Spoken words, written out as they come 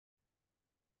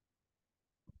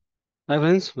Hi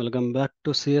friends, welcome back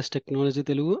to CS technology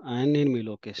Telugu and నేను మీ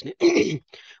లోకేష్ని.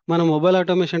 మన మొబైల్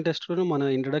ఆటోమేషన్ టెస్ట్లో మన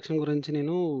ఇంట్రడక్షన్ గురించి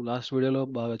నేను లాస్ట్ వీడియోలో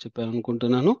బాగా చెప్పాను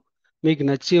అనుకుంటున్నాను. మీకు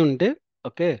నచ్చి ఉంటే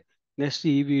ఓకే, నెక్స్ట్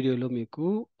ఈ వీడియోలో మీకు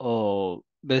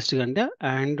బెస్ట్గా అంటే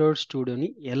ఆండ్రాయిడ్ స్టూడియోని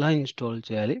ఎలా ఇన్స్టాల్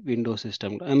చేయాలి విండోస్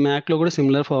సిస్టమ్లో. మ్యాక్లో కూడా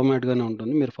సిమిలర్ ఫార్మాట్గానే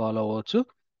ఉంటుంది, మీరు ఫాలో అవ్వచ్చు.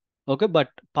 ఓకే,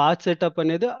 బట్ పాత్ సెటప్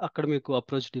అనేది అక్కడ మీకు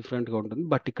అప్రోచ్ డిఫరెంట్గా ఉంటుంది,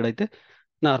 బట్ ఇక్కడైతే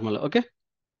నార్మల్. ఓకే,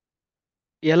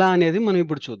 ఎలా అనేది మనం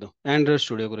ఇప్పుడు చూద్దాం ఆండ్రాయిడ్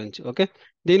స్టూడియో గురించి. ఓకే,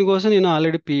 దీనికోసం నేను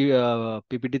ఆల్రెడీ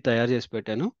పీపీటీ తయారు చేసి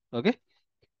పెట్టాను. ఓకే,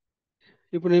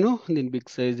 ఇప్పుడు నేను దీన్ని బిగ్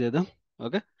సైజ్ చేద్దాం.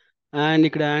 ఓకే, అండ్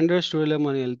ఇక్కడ ఆండ్రాయిడ్ స్టూడియోలో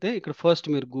మనం వెళ్తే ఇక్కడ ఫస్ట్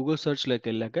మీరు గూగుల్ సెర్చ్లోకి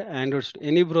వెళ్ళాక ఆండ్రాయిడ్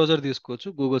ఎనీ బ్రౌజర్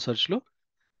తీసుకోవచ్చు. గూగుల్ సెర్చ్లో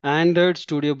ఆండ్రాయిడ్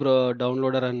స్టూడియో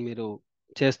డౌన్లోడర్ అని మీరు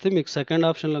చేస్తే మీకు సెకండ్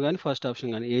ఆప్షన్లో కానీ ఫస్ట్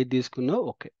ఆప్షన్ కానీ ఏది తీసుకున్నా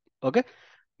ఓకే. ఓకే,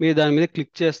 మీరు దాని మీద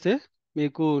క్లిక్ చేస్తే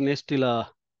మీకు నెక్స్ట్ ఇలా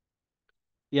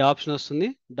ఈ ఆప్షన్ వస్తుంది,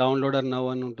 డౌన్లోడర్ నవ్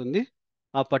అని ఉంటుంది.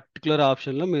 ఆ పర్టికులర్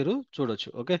ఆప్షన్లో మీరు చూడొచ్చు.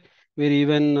 ఓకే, మీరు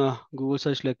ఈవెన్ గూగుల్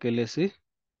సెర్చ్లోకి వెళ్ళేసి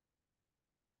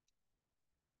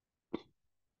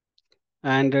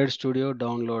ఆండ్రాయిడ్ స్టూడియో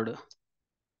డౌన్లోడ్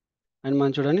అని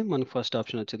మనం చూడండి, మనకు ఫస్ట్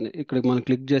ఆప్షన్ వచ్చింది. ఇక్కడ మనం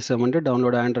క్లిక్ చేసామంటే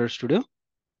డౌన్లోడ్ ఆండ్రాయిడ్ స్టూడియో,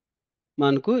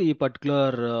 మనకు ఈ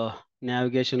పర్టికులర్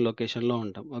నావిగేషన్ లొకేషన్లో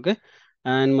ఉంటాం. ఓకే,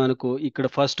 అండ్ మనకు ఇక్కడ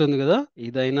ఫస్ట్ ఉంది కదా,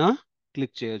 ఇదైనా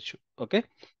క్లిక్ చేయొచ్చు. ఓకే,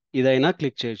 ఇదైనా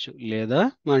క్లిక్ చేయొచ్చు, లేదా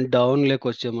మనం డౌన్లోకి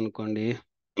వచ్చామనుకోండి,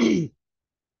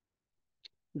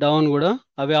 డౌన్ కూడా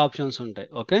అవే ఆప్షన్స్ ఉంటాయి.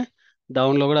 ఓకే,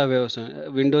 డౌన్లో కూడా అవే వస్తాయి.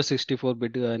 విండోస్ 64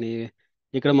 బిట్ కానీ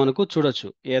ఇక్కడ మనకు చూడొచ్చు,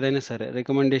 ఏదైనా సరే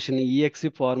recommendation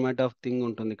exe format of thing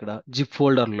ఉంటుంది ఇక్కడ జిప్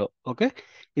ఫోల్డర్లో. ఓకే,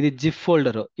 ఇది జిప్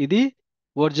ఫోల్డర్, ఇది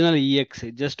ఒరిజినల్ ఈఎక్సి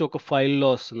జస్ట్ ఒక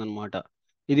ఫైల్లో వస్తుంది అనమాట.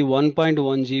 ఇది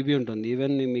 1.1 GB ఉంటుంది.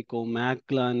 ఈవెన్ మీకు మ్యాక్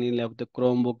కానీ లేకపోతే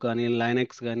క్రోమ్ బుక్ కానీ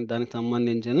లైనెక్స్ కానీ దానికి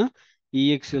సంబంధించిన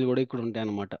ఈఎక్సీలు కూడా ఇక్కడ ఉంటాయి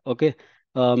అనమాట. ఓకే,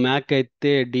 మ్యాక్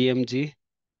అయితే డిఎంజీ,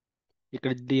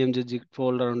 ఇక్కడ డిఎంజీ జిప్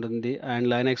ఫోల్డర్ ఉంటుంది, అండ్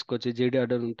లైనక్స్కి వచ్చి జీడీ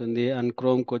ఉంటుంది, అండ్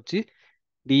క్రోమ్కి వచ్చి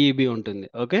డిఈబి ఉంటుంది.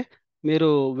 ఓకే, మీరు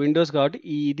విండోస్ కాబట్టి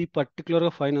ఇది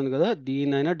పర్టికులర్గా ఫైన్ ఉంది కదా,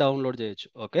 దీనైనా డౌన్లోడ్ చేయొచ్చు.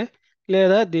 ఓకే,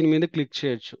 లేదా దీని మీద క్లిక్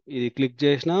చేయొచ్చు, ఇది క్లిక్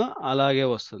చేసినా అలాగే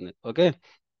వస్తుంది. ఓకే,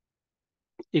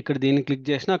 ఇక్కడ దీన్ని క్లిక్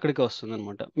చేసినా అక్కడికి వస్తుంది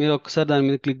అనమాట. మీరు ఒక్కసారి దాని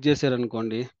మీద క్లిక్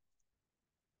చేశారనుకోండి,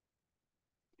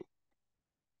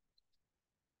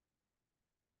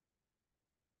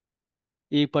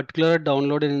 ఈ పర్టికులర్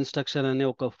డౌన్లోడర్ ఇన్స్ట్రక్షన్ అనే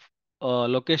ఒక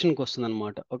లొకేషన్కి వస్తుంది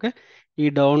అనమాట. ఓకే, ఈ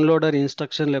డౌన్లోడర్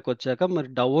ఇన్స్ట్రక్షన్లోకి వచ్చాక మరి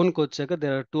డౌన్కి వచ్చాక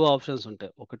దేర్ ఆర్ టూ ఆప్షన్స్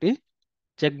ఉంటాయి. ఒకటి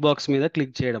చెక్ బాక్స్ మీద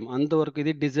క్లిక్ చేయడం, అంతవరకు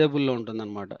ఇది డిజేబుల్లో ఉంటుంది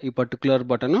అనమాట. ఈ పర్టికులర్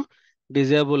బటన్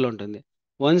డిజేబుల్ ఉంటుంది.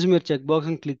 వన్స్ మీరు చెక్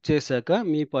బాక్స్ని క్లిక్ చేశాక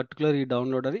మీ పర్టికులర్ ఈ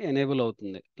డౌన్లోడర్ ఎనేబుల్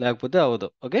అవుతుంది, లేకపోతే అవ్వదు.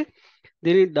 ఓకే,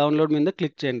 దీని డౌన్లోడ్ మీద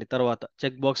క్లిక్ చేయండి, తర్వాత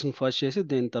చెక్ బాక్స్ని ఫస్ట్ చేసి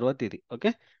దీని తర్వాత ఇది.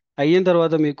 ఓకే, అయిన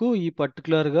తర్వాత మీకు ఈ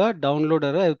పర్టికులర్గా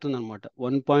డౌన్లోడర్ అవుతుంది అనమాట.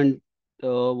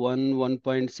 1.1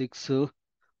 1.6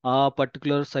 ఆ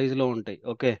పర్టికులర్ సైజులో ఉంటాయి.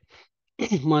 ఓకే,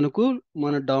 మనకు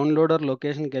మన డౌన్లోడర్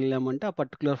లొకేషన్కి వెళ్ళామంటే ఆ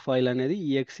పర్టికులర్ ఫైల్ అనేది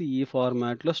ఈఎక్సి ఈ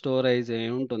ఫార్మాట్లో స్టోరేజ్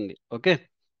అయి ఉంటుంది. ఓకే,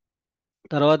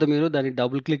 తర్వాత మీరు దాన్ని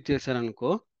డబుల్ క్లిక్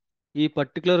చేశారనుకో ఈ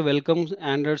particular welcome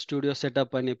Android studio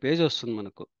setup అనే పేజ్ వస్తుంది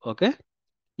మనకు. ఓకే,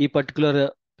 ఈ పర్టికులర్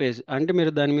పేజ్ అంటే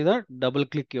మీరు దాని మీద డబుల్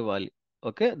క్లిక్ ఇవ్వాలి.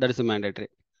 Okay, that is mandatory.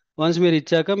 Once మీరు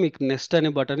ఇచ్చాక మీకు నెక్స్ట్ అనే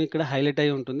బటన్ ఇక్కడ హైలైట్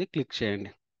అయి ఉంటుంది, క్లిక్ చేయండి.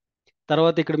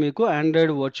 తర్వాత ఇక్కడ మీకు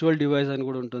ఆండ్రాయిడ్ వర్చువల్ డివైస్ అని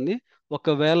కూడా ఉంటుంది.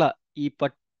 ఒకవేళ ఈ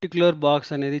పర్టిక్యులర్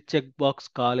బాక్స్ అనేది చెక్ బాక్స్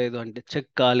కాలేదు అంటే, చెక్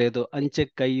కాలేదు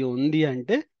అన్చెక్ అయ్యి ఉంది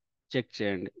అంటే చెక్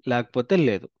చేయండి, లేకపోతే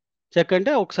లేదు. చెక్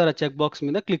అంటే ఒకసారి ఆ చెక్ బాక్స్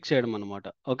మీద క్లిక్ చేయడం అనమాట.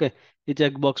 ఓకే, ఈ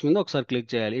చెక్ బాక్స్ మీద ఒకసారి క్లిక్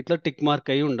చేయాలి, ఇట్లా టిక్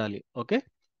మార్క్ అయ్యి ఉండాలి. ఓకే,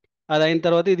 అది అయిన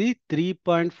తర్వాత ఇది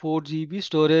 3.4 GB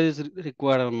స్టోరేజ్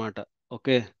రిక్వైర్డ్ అనమాట.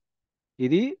 ఓకే,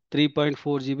 ఇది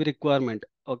 3.4 GB రిక్వైర్మెంట్.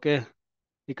 ఓకే,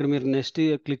 ఇక్కడ మీరు నెక్స్ట్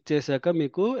క్లిక్ చేశాక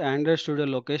మీకు ఆండ్రాయిడ్ స్టూడియో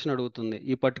లొకేషన్ అడుగుతుంది,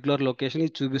 ఈ పర్టికులర్ లొకేషన్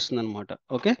ఇది చూపిస్తుంది అనమాట.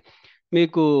 ఓకే,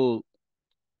 మీకు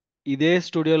ఇదే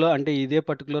స్టూడియోలో అంటే ఇదే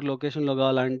పర్టికులర్ లొకేషన్లో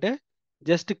కావాలంటే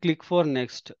జస్ట్ క్లిక్ ఫర్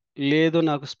నెక్స్ట్. లేదు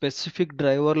నాకు స్పెసిఫిక్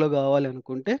డ్రైవర్లో కావాలి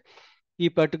అనుకుంటే ఈ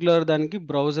పర్టికులర్ దానికి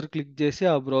బ్రౌజర్ క్లిక్ చేసి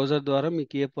ఆ బ్రౌజర్ ద్వారా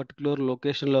మీకు ఏ పర్టికులర్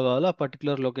లొకేషన్లో కావాలో ఆ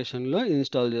పర్టికులర్ లొకేషన్లో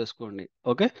ఇన్స్టాల్ చేసుకోండి.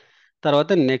 ఓకే,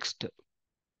 తర్వాత నెక్స్ట్.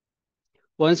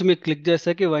 వన్స్ మీకు క్లిక్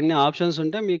చేసాక ఇవన్నీ ఆప్షన్స్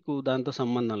ఉంటే మీకు దాంతో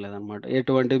సంబంధం లేదనమాట,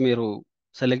 ఎటువంటి మీరు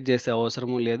సెలెక్ట్ చేసే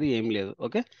అవసరము లేదు, ఏం లేదు.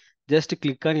 ఓకే, జస్ట్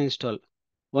క్లిక్ అని ఇన్స్టాల్.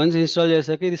 వన్స్ ఇన్స్టాల్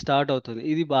చేశాక ఇది స్టార్ట్ అవుతుంది,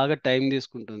 ఇది బాగా టైం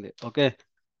తీసుకుంటుంది. ఓకే,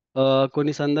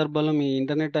 కొన్ని సందర్భాల్లో మీ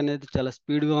ఇంటర్నెట్ అనేది చాలా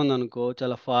స్పీడ్గా ఉందనుకో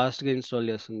చాలా ఫాస్ట్గా ఇన్స్టాల్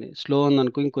చేస్తుంది, స్లో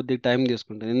ఉందనుకో ఇంకొద్ది టైం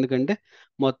తీసుకుంటుంది, ఎందుకంటే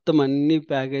మొత్తం అన్ని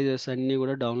ప్యాకేజెస్ అన్నీ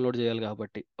కూడా డౌన్లోడ్ చేయాలి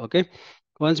కాబట్టి. ఓకే,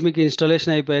 వన్స్ మీకు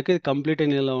ఇన్స్టాలేషన్ అయిపోయాక ఇది కంప్లీట్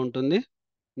అని ఇలా ఉంటుంది,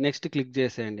 నెక్స్ట్ క్లిక్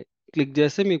చేసేయండి. క్లిక్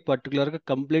చేస్తే మీకు పర్టికులర్గా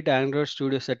కంప్లీట్ ఆండ్రాయిడ్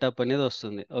స్టూడియో సెటప్ అనేది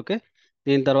వస్తుంది. ఓకే,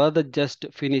 దీని తర్వాత జస్ట్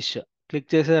ఫినిష్ క్లిక్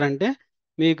చేశారంటే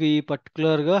మీకు ఈ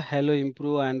పర్టికులర్గా హెలో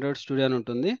ఇంప్రూవ్ ఆండ్రాయిడ్ స్టూడియో అని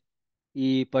ఉంటుంది.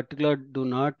 ఈ పర్టికులర్ డు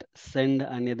నాట్ సెండ్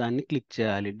అనే దాన్ని క్లిక్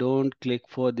చేయాలి. Don't click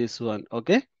for this one.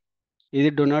 Okay, ఇది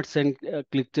డు నాట్ సెండ్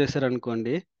క్లిక్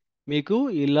చేశారనుకోండి, మీకు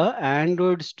ఇలా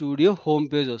ఆండ్రాయిడ్ స్టూడియో హోమ్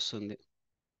పేజ్ వస్తుంది.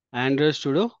 ఆండ్రాయిడ్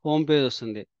స్టూడియో హోమ్ పేజ్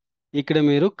వస్తుంది. ఇక్కడ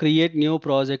మీరు క్రియేట్ న్యూ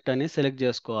ప్రాజెక్ట్ అని సెలెక్ట్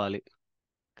చేసుకోవాలి.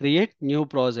 Create new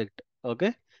project. ఓకే,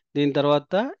 దీని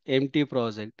తర్వాత ఎంటీ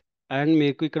ప్రాజెక్ట్ అండ్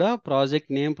మీకు ఇక్కడ ప్రాజెక్ట్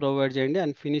నేమ్ ప్రొవైడ్ చేయండి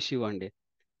అండ్ ఫినిష్ ఇవ్వండి.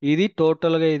 ఇది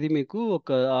టోటల్గా ఇది మీకు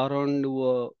ఒక around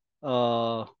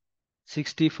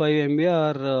 65 MB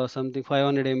or something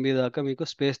 500 MB దాకా మీకు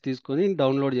స్పేస్ తీసుకొని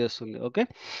డౌన్లోడ్ చేస్తుంది. Okay,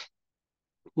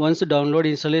 once download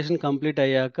installation complete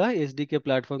అయ్యాక ఎస్డికే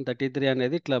ప్లాట్ఫామ్ 33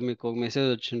 అనేది ఇట్లా మీకు ఒక మెసేజ్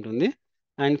వచ్చి ఉంటుంది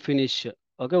అండ్ ఫినిష్.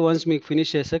 ఓకే, వన్స్ మీకు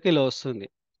ఫినిష్ చేసాక ఇలా వస్తుంది.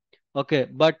 ఓకే,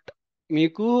 బట్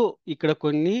మీకు ఇక్కడ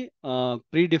కొన్ని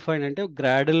ప్రీ డిఫైన్డ్ అంటే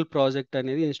గ్రాడల్ ప్రాజెక్ట్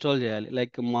అనేది ఇన్స్టాల్ చేయాలి.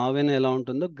 లైక్ మావెన్ ఎలా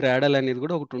ఉంటుందో గ్రాడల్ అనేది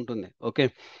కూడా ఒకటి ఉంటుంది. ఓకే,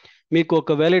 మీకు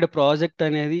ఒకవేళ ఇక్కడ ప్రాజెక్ట్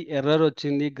అనేది ఎర్రర్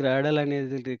వచ్చింది, గ్రాడల్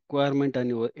అనేది రిక్వైర్మెంట్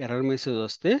అని ఎర్రర్ మెసేజ్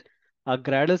వస్తే ఆ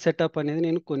గ్రాడల్ సెటప్ అనేది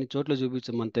నేను కొన్ని చోట్ల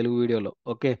చూపించాను మన తెలుగు వీడియోలో.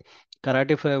 ఓకే,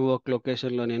 కరాటే ఫ్రేమ్వర్క్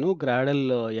లొకేషన్లో నేను గ్రాడల్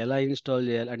ఎలా ఇన్స్టాల్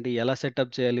చేయాలి అంటే ఎలా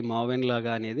సెటప్ చేయాలి మావెన్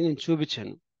లాగా అనేది నేను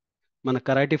చూపించాను మన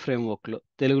కరాటే ఫ్రేమ్వర్క్లో.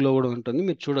 తెలుగులో కూడా ఉంటుంది,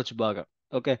 మీరు చూడొచ్చు బాగా.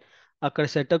 ఓకే, అక్కడ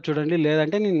సెటప్ చూడండి,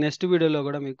 లేదంటే నేను నెక్స్ట్ వీడియోలో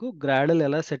కూడా మీకు గ్రాడల్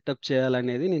ఎలా సెటప్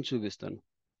చేయాలనేది నేను చూపిస్తాను.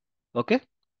 Okay,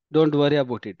 don't worry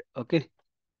about it. Okay,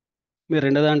 మీరు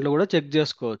రెండో దాంట్లో కూడా చెక్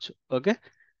చేసుకోవచ్చు. ఓకే,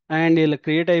 అండ్ ఇలా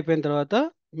క్రియేట్ అయిపోయిన తర్వాత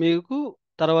మీకు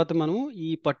తర్వాత మనము ఈ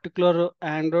పర్టికులర్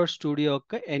ఆండ్రాయిడ్ స్టూడియో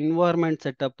యొక్క ఎన్వైర్న్మెంట్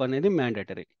సెటప్ అనేది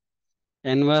మ్యాండేటరీ.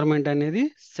 ఎన్వైర్న్మెంట్ అనేది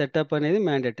సెటప్ అనేది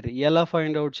మ్యాండేటరీ. ఎలా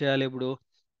ఫైండ్ అవుట్ చేయాలి? ఇప్పుడు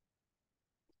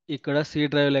ఇక్కడ సి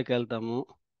డ్రైవ్లోకి వెళ్తాము.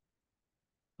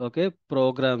 ఓకే,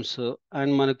 ప్రోగ్రామ్స్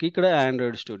అండ్ మనకి ఇక్కడ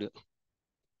Android studio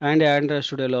and Android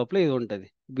studio లోపల ఇది ఉంటుంది,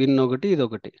 బిన్ ఒకటి ఇది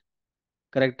ఒకటి.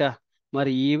 కరెక్టా?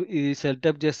 మరి ఇది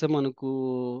సెటప్ చేస్తే మనకు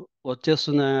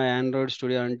వచ్చేస్తుంది ఆండ్రాయిడ్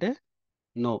స్టూడియో అంటే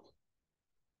నో.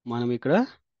 మనం ఇక్కడ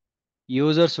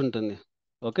యూజర్స్ ఉంటుంది.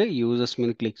 ఓకే, యూజర్స్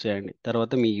మీద క్లిక్ చేయండి,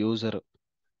 తర్వాత మీ యూజర్,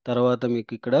 తర్వాత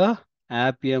మీకు ఇక్కడ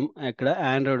యాపిఎం ఇక్కడ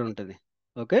ఆండ్రాయిడ్ ఉంటుంది.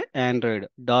 ఓకే, ఆండ్రాయిడ్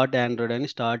డాట్ ఆండ్రాయిడ్ అని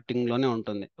స్టార్టింగ్లోనే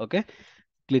ఉంటుంది. ఓకే,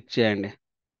 క్లిక్ చేయండి.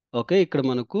 ఓకే, ఇక్కడ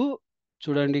మనకు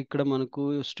చూడండి, ఇక్కడ మనకు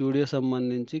స్టూడియో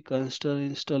సంబంధించి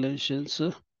ఇన్స్టాలేషన్స్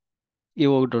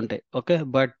ఇవి ఒకటి ఉంటాయి. ఓకే,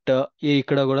 బట్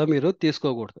ఇక్కడ కూడా మీరు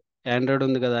తీసుకోకూడదు, ఆండ్రాయిడ్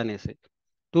ఉంది కదా అనేసి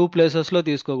టూ ప్లేసెస్లో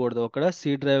తీసుకోకూడదు. అక్కడ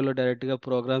సి డ్రైవ్లో డైరెక్ట్గా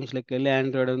ప్రోగ్రామ్స్లోకి వెళ్ళి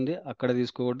ఆండ్రాయిడ్ ఉంది అక్కడ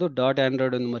తీసుకోకూడదు, డాట్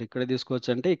ఆండ్రాయిడ్ ఉంది మరి ఇక్కడ తీసుకోవచ్చు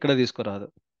అంటే ఇక్కడ తీసుకురాదు.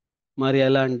 మరి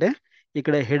ఎలా అంటే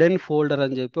ఇక్కడ హిడెన్ ఫోల్డర్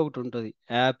అని చెప్పి ఒకటి ఉంటుంది,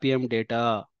 యాపిఎం డేటా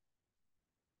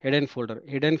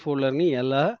హిడెన్ ఫోల్డర్ని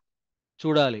ఎలా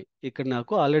చూడాలి? ఇక్కడ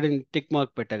నాకు ఆల్రెడీ టిక్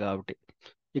మార్క్ పెట్టా కాబట్టి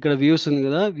ఇక్కడ వ్యూస్ ఉంది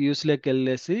కదా, వ్యూస్లోకి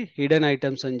వెళ్ళేసి హిడెన్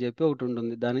ఐటమ్స్ అని చెప్పి ఒకటి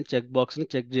ఉంటుంది, దాని చెక్ బాక్స్ని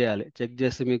చెక్ చేయాలి. చెక్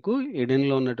చేస్తే మీకు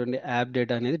హిడెన్లో ఉన్నటువంటి యాప్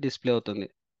డేటా అనేది డిస్ప్లే అవుతుంది.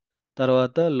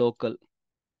 తర్వాత లోకల్,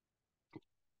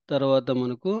 తర్వాత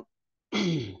మనకు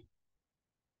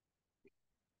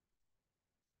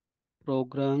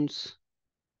ప్రోగ్రామ్స్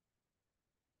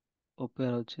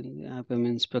ఓపెన్ వచ్చింది, యాప్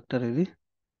ఇన్స్పెక్టర్ ఇది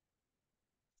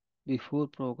బిఫోర్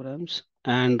ప్రోగ్రామ్స్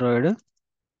ఆండ్రాయిడ్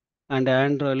అండ్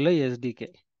ఆండ్రాయిడ్లో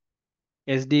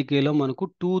ఎస్డికేలో మనకు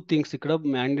టూ థింగ్స్ ఇక్కడ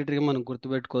మ్యాండేటరీగా మనం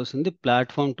గుర్తుపెట్టుకోవాల్సింది,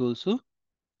 ప్లాట్ఫామ్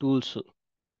టూల్స్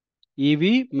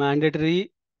ఇవి మ్యాండేటరీ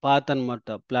పాత్ అనమాట.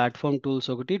 ప్లాట్ఫామ్ టూల్స్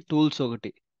ఒకటి, టూల్స్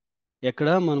ఒకటి. ఎక్కడ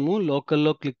మనము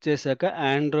లోకల్లో క్లిక్ చేశాక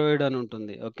ఆండ్రాయిడ్ అని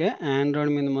ఉంటుంది. ఓకే,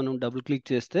 ఆండ్రాయిడ్ మీద మనం డబుల్ క్లిక్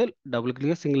చేస్తే డబుల్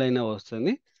క్లిక్ సింగిల్ అయినా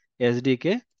వస్తుంది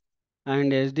ఎస్డికే.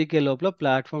 అండ్ ఎస్డికే లోపల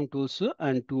ప్లాట్ఫామ్ టూల్స్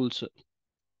అండ్ టూల్స్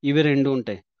ఇవి రెండు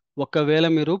ఉంటాయి. ఒకవేళ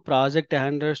మీరు project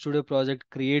Android studio project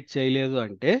create చేయలేదు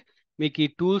అంటే మీకు ఈ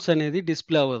టూల్స్ అనేది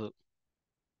డిస్ప్లే అవ్వదు.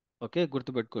 ఓకే,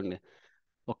 గుర్తుపెట్టుకోండి.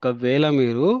 ఒకవేళ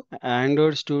మీరు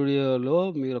ఆండ్రాయిడ్ స్టూడియోలో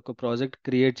మీరు ఒక ప్రాజెక్ట్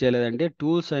క్రియేట్ చేయలేదంటే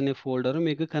టూల్స్ అనే ఫోల్డర్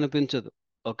మీకు కనిపించదు.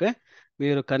 ఓకే,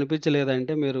 మీరు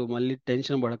కనిపించలేదంటే మీరు మళ్ళీ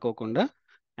టెన్షన్ పడుకోకుండా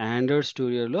ఆండ్రాయిడ్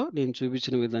స్టూడియోలో నేను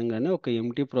చూపించిన విధంగానే ఒక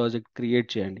ఎంటీ ప్రాజెక్ట్ క్రియేట్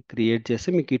చేయండి. క్రియేట్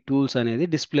చేస్తే మీకు ఈ టూల్స్ అనేది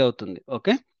డిస్ప్లే అవుతుంది.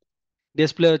 ఓకే,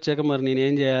 డిస్ప్లే వచ్చాక మరి నేను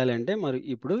ఏం చేయాలంటే మరి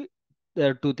ఇప్పుడు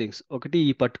దేర్ ఆర్ టూ థింగ్స్. ఒకటి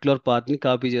ఈ పర్టికులర్ పాత్ని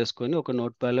కాపీ చేసుకొని ఒక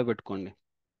నోట్ ప్యాడ్లో పెట్టుకోండి.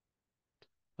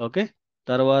 ఓకే,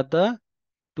 తర్వాత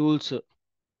టూల్స్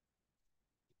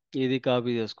ఇది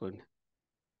కాపీ చేసుకోండి,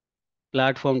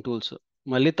 ప్లాట్ఫామ్ టూల్స్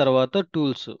మళ్ళీ తర్వాత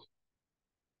టూల్స్,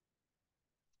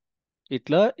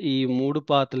 ఇట్లా ఈ మూడు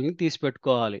పాత్రల్ని తీసి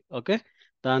పెట్టుకోవాలి. ఓకే,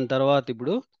 దాని తర్వాత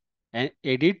ఇప్పుడు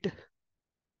edit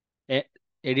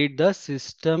edit the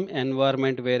system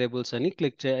environment variables అని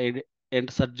క్లిక్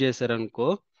సెర్చ్ చేశారనుకో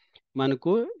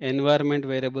మనకు ఎన్వైర్న్మెంట్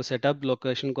వేరియబుల్ సెటప్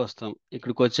లొకేషన్కి వస్తాం.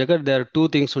 ఇక్కడికి వచ్చాక దేర్ ఆర్ టూ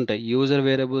థింగ్స్ ఉంటాయి, user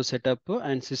variable setup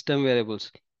and system variables.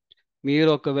 మీరు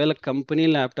ఒకవేళ కంపెనీ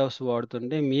ల్యాప్టాప్స్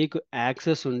వాడుతుంటే మీకు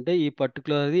యాక్సెస్ ఉంటే ఈ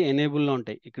పర్టికులర్ది ఎనేబుల్లో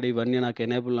ఉంటాయి. ఇక్కడ ఇవన్నీ నాకు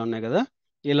ఎనేబుల్లో ఉన్నాయి కదా,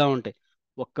 ఇలా ఉంటాయి.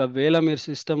 ఒకవేళ మీరు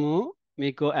సిస్టము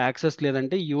మీకు యాక్సెస్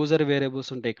లేదంటే యూజర్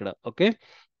వేరియబుల్స్ ఉంటాయి ఇక్కడ. ఓకే,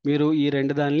 మీరు ఈ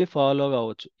రెండు దానిని ఫాలో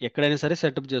కావచ్చు, ఎక్కడైనా సరే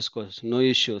సెటప్ చేసుకోవచ్చు, నో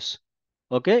ఇష్యూస్.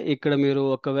 ఓకే, ఇక్కడ మీరు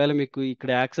ఒకవేళ మీకు ఇక్కడ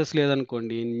యాక్సెస్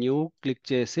లేదనుకోండి, న్యూ క్లిక్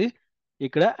చేసి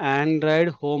ఇక్కడ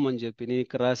ఆండ్రాయిడ్ హోమ్ అని చెప్పి నేను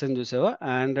ఇక్కడ రాసాను చూసావా,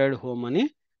 ఆండ్రాయిడ్ హోమ్ అని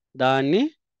దాన్ని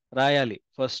రాయాలి.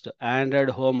 ఫస్ట్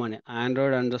ఆండ్రాయిడ్ హోమ్ అని,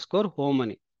 ఆండ్రాయిడ్ అండర్ స్కోర్ హోమ్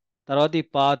అని. తర్వాత ఈ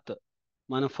పాత్,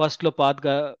 మనం ఫస్ట్లో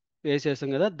పాత్గా పేస్ట్ చేసాం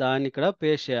కదా, దాన్ని ఇక్కడ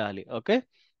పేస్ట్ చేయాలి. ఓకే,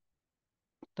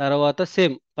 తర్వాత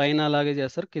సేమ్ పైన అలాగే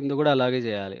చేస్తారు, కింద కూడా అలాగే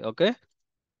చేయాలి. ఓకే,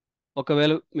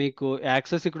 ఒకవేళ మీకు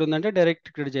యాక్సెస్ ఇక్కడ ఉందంటే డైరెక్ట్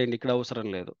ఇక్కడ చేయండి, ఇక్కడ అవసరం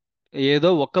లేదు. ఏదో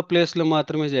ఒక్క ప్లేస్లో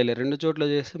మాత్రమే చేయాలి, రెండు చోట్ల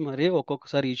చేస్తే మరి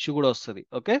ఒక్కొక్కసారి ఇష్యూ కూడా వస్తుంది.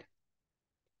 ఓకే,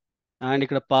 అండ్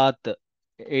ఇక్కడ పాత్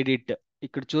ఎడిట్,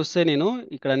 ఇక్కడ చూస్తే నేను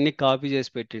ఇక్కడ అన్ని కాపీ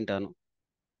చేసి పెట్టింటాను.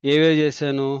 ఏవే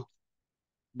చేశాను,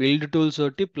 బిల్డ్ టూల్స్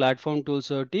ఒకటి, ప్లాట్ఫామ్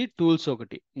టూల్స్ ఒకటి, టూల్స్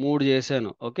ఒకటి, మూడు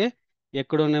చేశాను. ఓకే,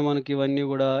 ఎక్కడ ఉన్నాయి మనకి ఇవన్నీ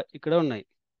కూడా, ఇక్కడ ఉన్నాయి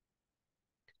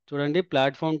చూడండి,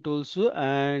 platform tools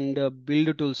and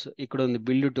build tools, ఇక్కడ ఉంది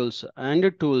బిల్డ్ టూల్స్ అండ్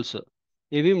టూల్స్,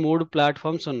 ఇవి మూడు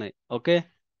ప్లాట్ఫామ్స్ ఉన్నాయి. ఓకే,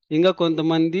 ఇంకా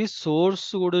కొంతమంది సోర్స్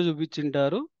కూడా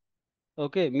చూపించింటారు.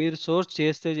 ఓకే, మీరు సోర్స్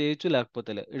చేస్తే చేయొచ్చు,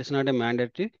 లేకపోతే లేదు, it's not a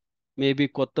mandatory. Maybe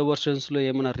కొత్త వర్షన్స్లో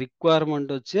ఏమైనా రిక్వైర్మెంట్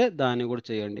వచ్చే దాన్ని కూడా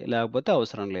చేయండి, లేకపోతే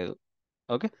అవసరం లేదు.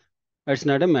 Okay, it's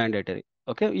not a mandatory.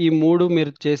 Okay, ఈ మూడు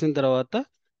మీరు చేసిన తర్వాత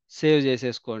సేవ్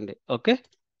చేసేసుకోండి. ఓకే,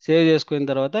 సేవ్ చేసుకున్న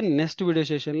తర్వాత నెక్స్ట్ వీడియో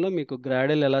సెషన్లో మీకు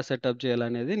గ్రాడెల్ ఎలా సెటప్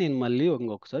చేయాలనేది నేను మళ్ళీ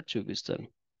ఇంకొకసారి చూపిస్తాను.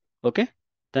 Okay,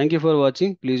 thank you for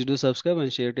watching. Please do subscribe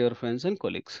and share to your friends and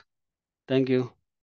colleagues. Thank you.